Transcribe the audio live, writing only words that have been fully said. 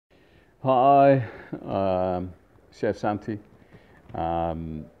Hi, Chef Santi.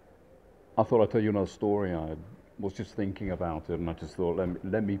 Um, I thought I'd tell you another story. I was just thinking about it, and I just thought,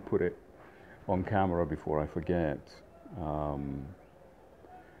 let me put it on camera before I forget. Um,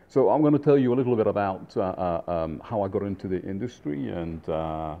 so I'm going to tell you a little bit about how I got into the industry and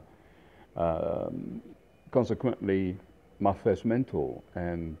um, consequently my first mentor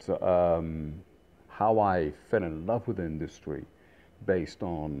and how I fell in love with the industry based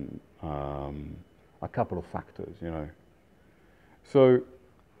on a couple of factors, you know. So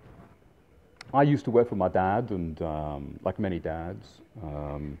I used to work for my dad, and like many dads,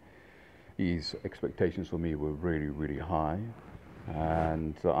 his expectations for me were really, really high.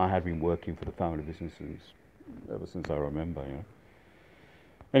 And I had been working for the family businesses ever since I remember, you know.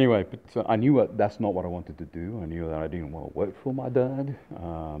 Anyway, but I knew that's not what I wanted to do. I knew that I didn't want to work for my dad.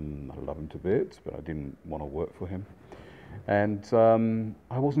 I love him to bits, but I didn't want to work for him. And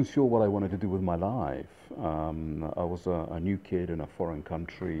I wasn't sure what I wanted to do with my life. I was a new kid in a foreign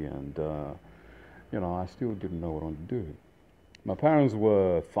country, and I still didn't know what I wanted to do. My parents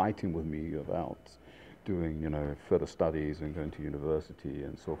were fighting with me about doing, further studies and going to university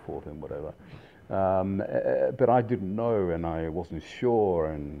and so forth and whatever. But I didn't know, and I wasn't sure,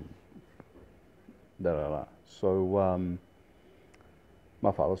 and da da da. So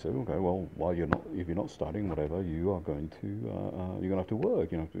my father said, "Okay, well, while if you're not studying, whatever, you're gonna have to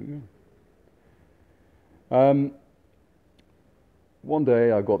work. You have to." Um, One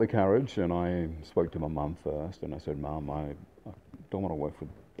day I got the carriage and I spoke to my mum first, and I said, "Mum, I don't want to work for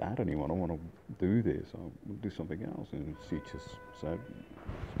Dad anymore. I don't want to do this. I'll do something else." And she just said,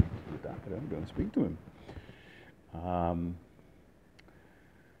 "Speak to your dad. Go and speak to him." Um,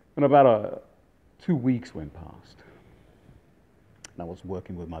 and about 2 weeks went past, and I was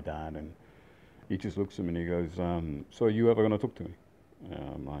working with my dad, and he just looks at me and he goes, "So are you ever going to talk to me?"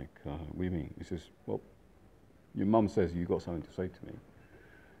 I'm like, "What do you mean?" He says, "Well, your mum says you got something to say to me.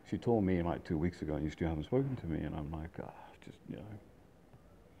 She told me like 2 weeks ago, and you still haven't spoken to me." And I'm like, just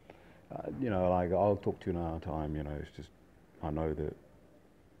like I'll talk to you another time. It's just I know that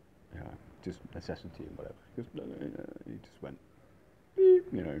just necessity and whatever. He just went,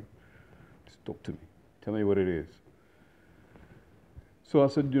 beep, just talk to me, tell me what it is. So I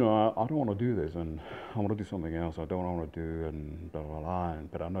said, I don't want to do this, and I want to do something else. I don't want to do, and blah blah blah.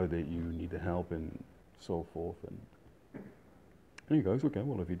 But I know that you need the help and so forth. And he goes, "Okay,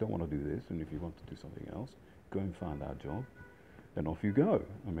 well, if you don't want to do this, and if you want to do something else, go and find that job, then off you go.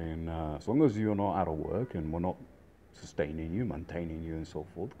 I mean, as long as you're not out of work and we're not sustaining you, maintaining you, and so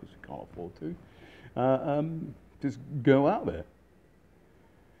forth, because we can't afford to, just go out there."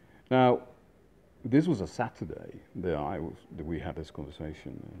 Now, this was a Saturday that we had this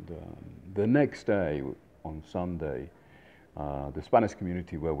conversation, and the next day, on Sunday, the Spanish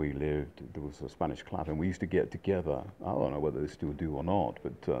community where we lived, there was a Spanish club, and we used to get together. I don't know whether they still do or not,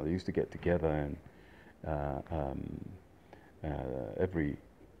 but they used to get together and uh, um, every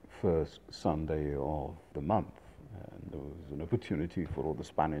first Sunday of the month. And there was an opportunity for all the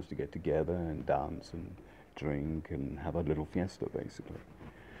Spanish to get together and dance and drink and have a little fiesta, basically.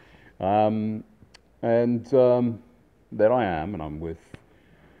 Um, and there I am, and I'm with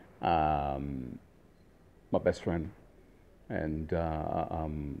my best friend, and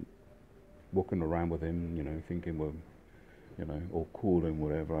I'm walking around with him, thinking we're, all cool and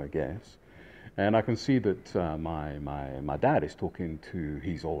whatever, I guess. And I can see that my dad is talking to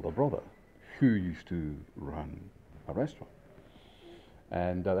his older brother, who used to run a restaurant.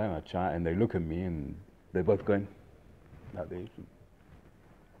 And they're in a chat, and they look at me, and they're both going like this.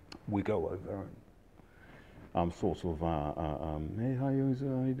 We go over, and I'm sort of, "Hey, how you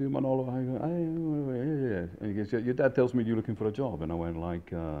doing, Manolo? How you doing? Hey, yeah." And he goes, "Your dad tells me you're looking for a job." And I went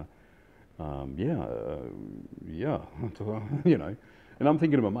like, "Yeah, yeah," And I'm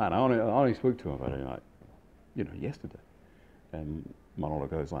thinking of my man. I only spoke to him about it, like, yesterday. And Manolo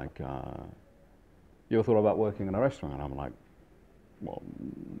goes like, "You ever thought about working in a restaurant?" And I'm like, "Well,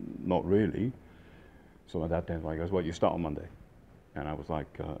 not really." So my dad then goes, "Well, you start on Monday." And I was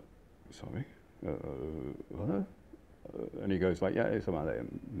like, "Sorry, what?" And he goes like, "Yeah, it's a Monday."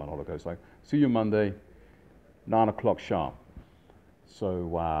 And Manolo goes like, "See you Monday, 9 o'clock sharp."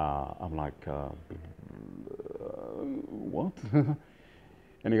 So I'm like, "What?"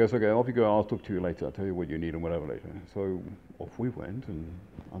 And he goes, "Okay, off you go. I'll talk to you later. I'll tell you what you need and whatever later." So off we went, and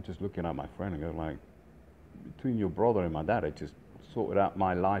I'm just looking at my friend and going like, between your brother and my dad, it just sorted out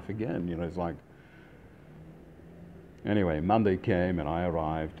my life again. It's like, anyway, Monday came and I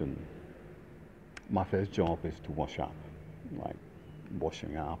arrived, and my first job is to wash up, like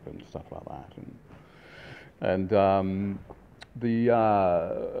washing up and stuff like that. And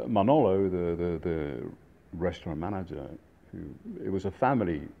The Manolo, the restaurant manager, who it was a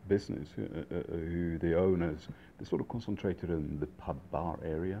family business, who the owners they sort of concentrated in the pub bar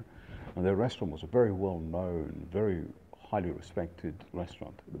area, and their restaurant was a very well known, very highly respected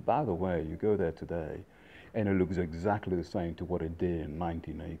restaurant. By the way, you go there today, and it looks exactly the same to what it did in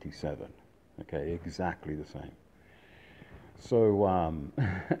 1987. Okay, exactly the same. So,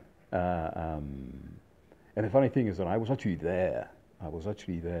 and the funny thing is that I was actually there. I was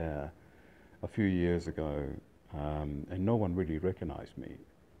actually there a few years ago, and no one really recognized me.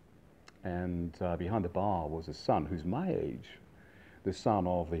 And behind the bar was a son who's my age, the son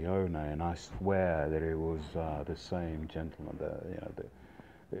of the owner, and I swear that it was the same gentleman.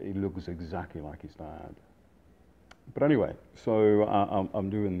 He looks exactly like his dad. But anyway, so I'm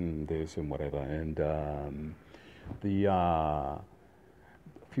doing this and whatever, and a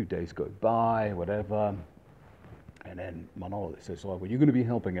few days go by, whatever, and then Manolo says, "Oh, well, you're going to be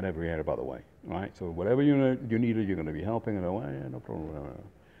helping in every area, by the way, right? So whatever you needed, you're going to be helping." And yeah, no problem.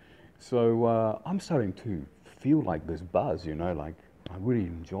 So I'm starting to feel like this buzz, like I'm really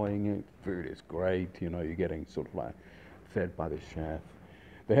enjoying it. Food is great, you're getting sort of like fed by the chef.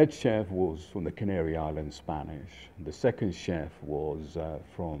 The head chef was from the Canary Islands, Spanish. The second chef was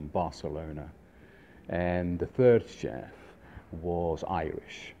from Barcelona. And the third chef was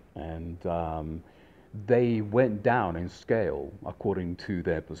Irish. And they went down in scale according to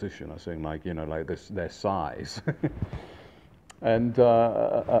their position. I was saying, like, like this, their size. And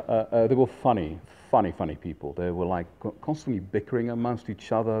they were funny people. They were like constantly bickering amongst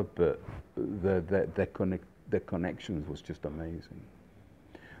each other, but their connections was just amazing.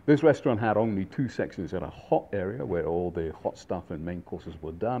 This restaurant had only two sections. It had a hot area where all the hot stuff and main courses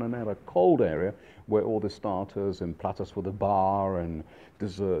were done, and it had a cold area where all the starters and platters for the bar and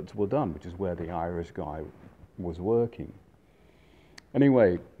desserts were done, which is where the Irish guy was working.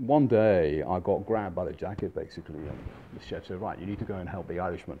 Anyway, one day I got grabbed by the jacket basically, and the chef said, "Right, you need to go and help the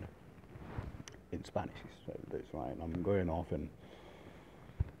Irishman." In Spanish, he said this, right? And I'm going off and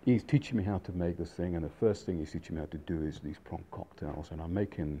he's teaching me how to make this thing, and the first thing he's teaching me how to do is these prawn cocktails, and I'm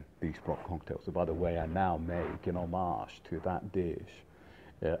making these prawn cocktails. So by the way, I now make an homage to that dish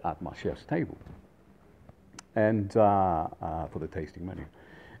at my chef's table, and for the tasting menu.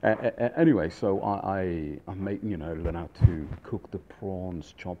 Anyway, so I make, learn how to cook the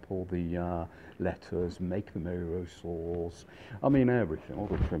prawns, chop all the lettuce, make the Mayo sauce. I mean, everything, all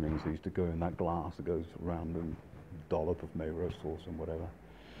the trimmings used to go in that glass that goes around and dollop of Mayo sauce and whatever.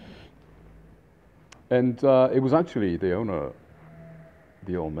 And it was actually the owner,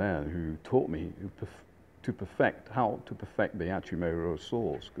 the old man, who taught me how to perfect the actual Mayo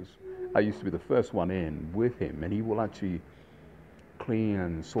sauce, because I used to be the first one in with him, and he will actually clean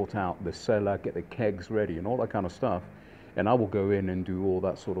and sort out the cellar, get the kegs ready and all that kind of stuff, and I will go in and do all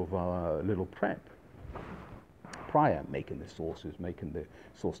that sort of little prep prior, making the sauces, making the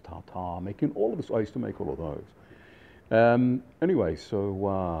sauce tartare, making all of this. I used to make all of those. Anyway,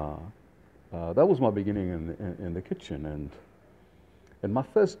 so that was my beginning in the kitchen, and my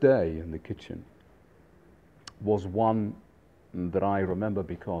first day in the kitchen was one that I remember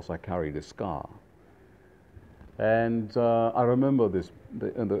because I carried a scar. And I remember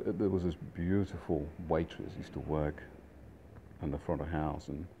there was this beautiful waitress used to work in the front of the house,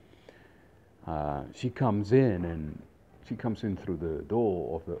 and she comes in through the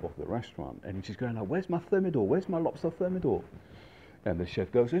door of the restaurant, and she's going like, "Where's my thermidor? Where's my lobster thermidor?" And the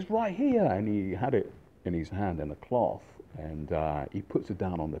chef goes, "It's right here," and he had it in his hand in a cloth, and he puts it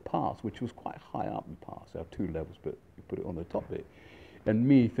down on the pass, which was quite high up the pass. There are two levels, but he put it on the top bit. And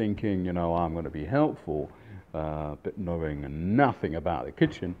me thinking, I'm going to be helpful, but knowing nothing about the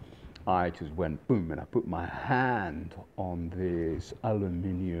kitchen, I just went boom, and I put my hand on this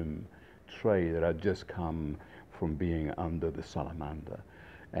aluminium tray that had just come from being under the salamander.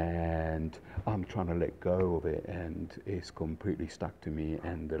 And I'm trying to let go of it, and it's completely stuck to me,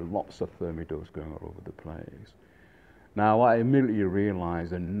 and the lobster thermidor is going all over the place. Now, I immediately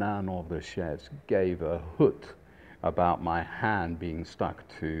realized that none of the chefs gave a hoot about my hand being stuck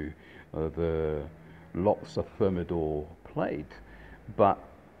to the lobster thermidor plate, but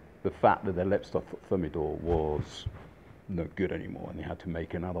the fact that the lobster thermidor was no good anymore, and they had to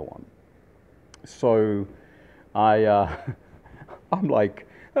make another one. So I'm like,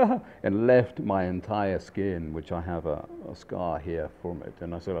 and left my entire skin, which I have a scar here from it,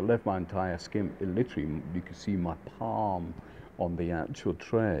 and I said I left my entire skin. Literally, you could see my palm on the actual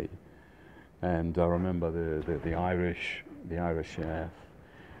tray. And I remember the Irish chef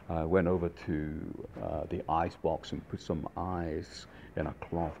I went over to the ice box and put some ice in a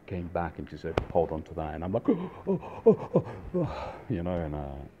cloth, came back and she said, hold on to that. And I'm like, you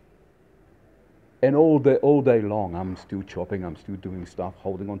know, and all day long, I'm still chopping, I'm still doing stuff,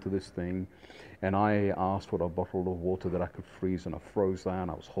 holding on to this thing. And I asked for a bottle of water that I could freeze, and I froze that.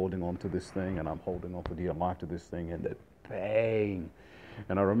 And I was holding on to this thing, and I'm holding on for dear life to this thing, and the pain.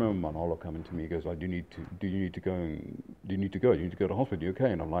 And I remember Manolo coming to me. He goes, "Oh, do you need to go? Do you need to go? You need to go to the hospital? You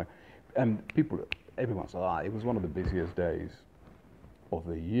okay?" And I'm like, and everyone's like, it was one of the busiest days of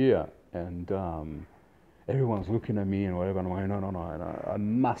the year, and everyone's looking at me and whatever. And I'm like, no. And I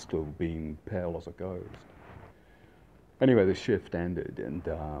must have been pale as a ghost. Anyway, the shift ended, and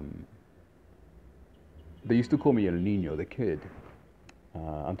they used to call me El Nino, the kid,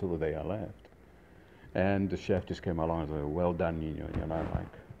 until the day I left. And the chef just came along and said, "Well done, Nino." You know, like,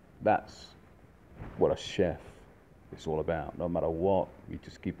 that's what a chef is all about. No matter what, you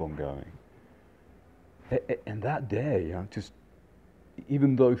just keep on going. And that day, I just,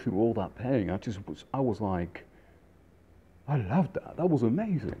 even though through all that pain, I was like, I loved that. That was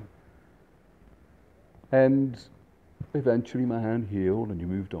amazing. And eventually my hand healed and you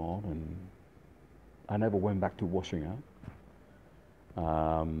moved on, and I never went back to washing up.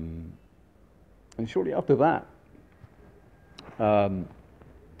 And shortly after that,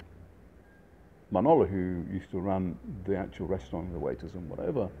 Manolo, who used to run the actual restaurant, the waiters and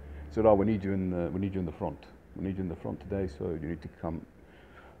whatever, said, "Oh, we need you in the front. We need you in the front today, so you need to come,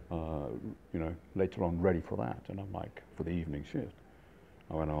 later on, ready for that." And I'm like, for the evening shift.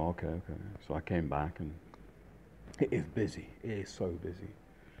 I went, "Oh, okay." So I came back, and it is busy. It is so busy.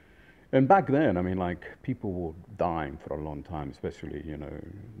 And back then, I mean, like, people were dying for a long time, especially, you know,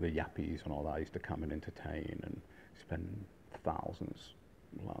 the yappies and all that used to come and entertain and spend thousands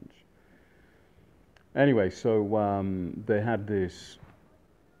on lunch. Anyway, so they had this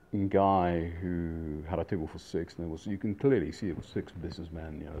guy who had a table for six, and you can clearly see it was six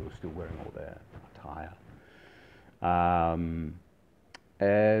businessmen, you know, they were still wearing all their attire.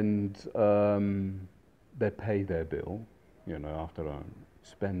 They paid their bill, you know, after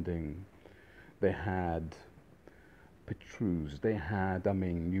spending. They had Petrus, they had, I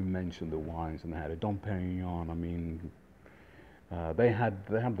mean, you mentioned the wines, and they had a Dom Perignon. I mean, they had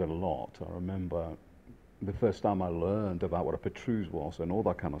a lot. I remember the first time I learned about what a Petrus was and all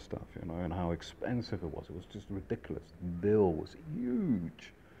that kind of stuff, you know, and how expensive it was. It was just ridiculous. The bill was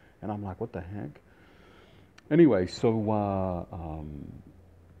huge. And I'm like, what the heck? Anyway, so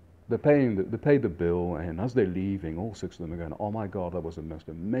they paid the bill, and as they're leaving, all six of them are going, "Oh my God, that was the most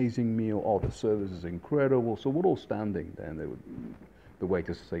amazing meal. Oh, the service is incredible." So we're all standing there, and the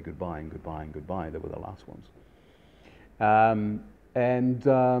waiters say goodbye and goodbye and goodbye. They were the last ones.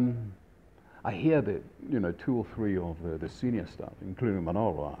 I hear that, you know, two or three of the senior staff, including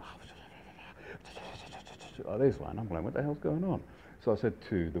Manolo, are this one. I'm like, what the hell's going on? So I said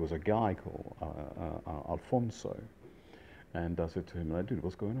there was a guy called Alfonso. And I said to him, like, "Dude,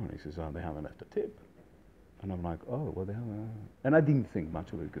 what's going on?" He says, "Oh, they haven't left a tip." And I'm like, "Oh, well, they haven't." And I didn't think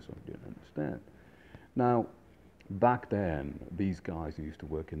much of it because I didn't understand. Now, back then, these guys who used to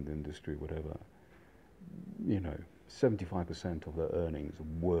work in the industry, whatever, you know, 75% of their earnings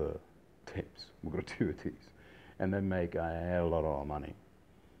were tips, were gratuities, and they make a hell lot of money.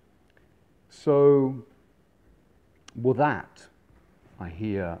 So, with that, I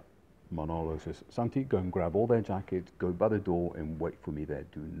hear Manolo says, "Santi, go and grab all their jackets, go by the door and wait for me there.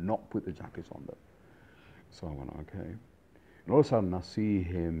 Do not put the jackets on them." So I went, okay. And all of a sudden I see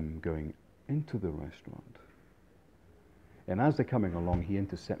him going into the restaurant. And as they're coming along, he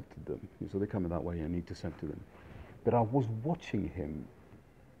intercepted them. So they're coming that way and he intercepted them. But I was watching him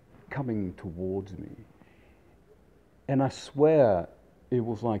coming towards me. And I swear it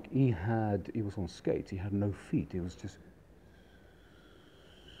was like he was on skates, he had no feet, he was just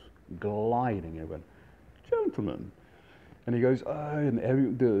gliding. And I went, "Gentlemen." And he goes, "Oh," and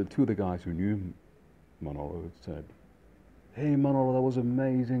the two of the guys who knew Manolo said, "Hey Manolo, that was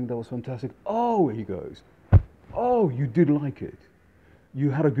amazing, that was fantastic." "Oh," he goes, "Oh, you did like it? You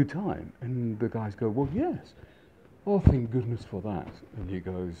had a good time?" And the guys go, "Well, yes." "Oh, thank goodness for that." And he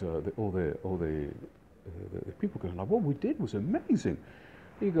goes, all the people going like, "What we did was amazing."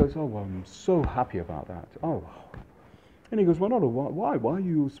 He goes, "Oh, well, I'm so happy about that." "Oh." And he goes, "Manolo, why are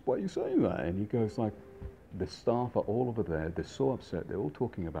you saying that?" And he goes like, "The staff are all over there. They're so upset. They're all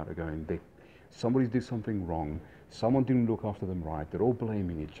talking about it, going, somebody did something wrong. Someone didn't look after them right. They're all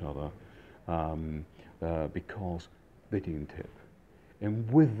blaming each other because they didn't tip."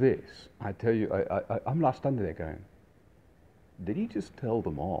 And with this, I tell you, I'm not standing there going, did he just tell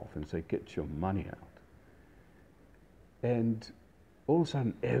them off and say, "Get your money out"? And all of a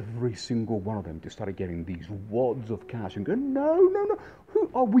sudden, every single one of them just started getting these wads of cash and going, no, no, no. Who?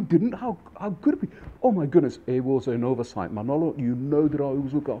 Oh, we didn't. How could we? Oh my goodness, it was an oversight. Manolo, you know that I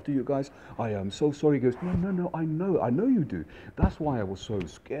always look after you guys. I am so sorry. He goes, no, no, no. I know you do. That's why I was so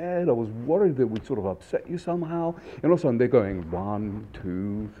scared. I was worried that we'd sort of upset you somehow. And all of a sudden, they're going 1,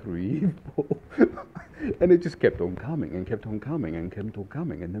 2, 3, 4, and it just kept on coming and kept on coming and kept on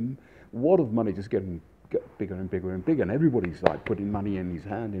coming, and then wad of money just get bigger and bigger and bigger, and everybody's like putting money in his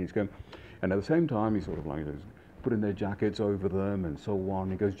hand, and he's going, and at the same time he's sort of like putting their jackets over them and so on.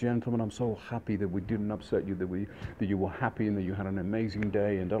 He goes, gentlemen, I'm so happy that we didn't upset you, that you were happy and that you had an amazing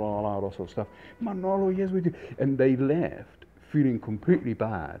day and da la la all sort of stuff. Manolo, yes we did. And they left feeling completely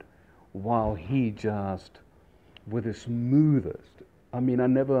bad, while he just, with the smoothest. I mean,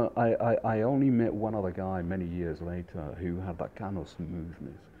 I only met one other guy many years later who had that kind of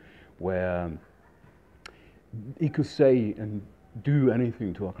smoothness, where he could say and do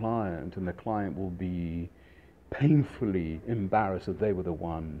anything to a client, and the client will be painfully embarrassed that they were the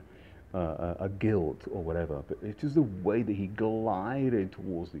one, a guilt or whatever. But it's just the way that he glided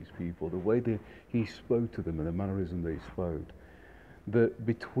towards these people, the way that he spoke to them, and the mannerism that he spoke. That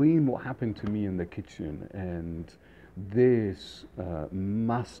between what happened to me in the kitchen and this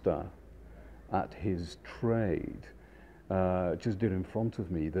master at his trade just did in front of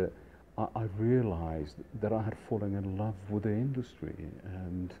me, that I realized that I had fallen in love with the industry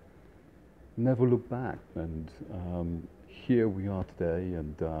and never looked back. And here we are today,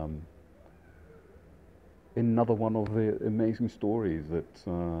 and another one of the amazing stories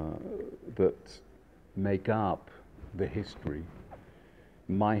that make up the history,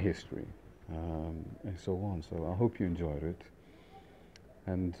 my history, and so on. So I hope you enjoyed it,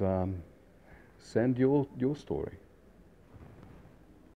 and send your story.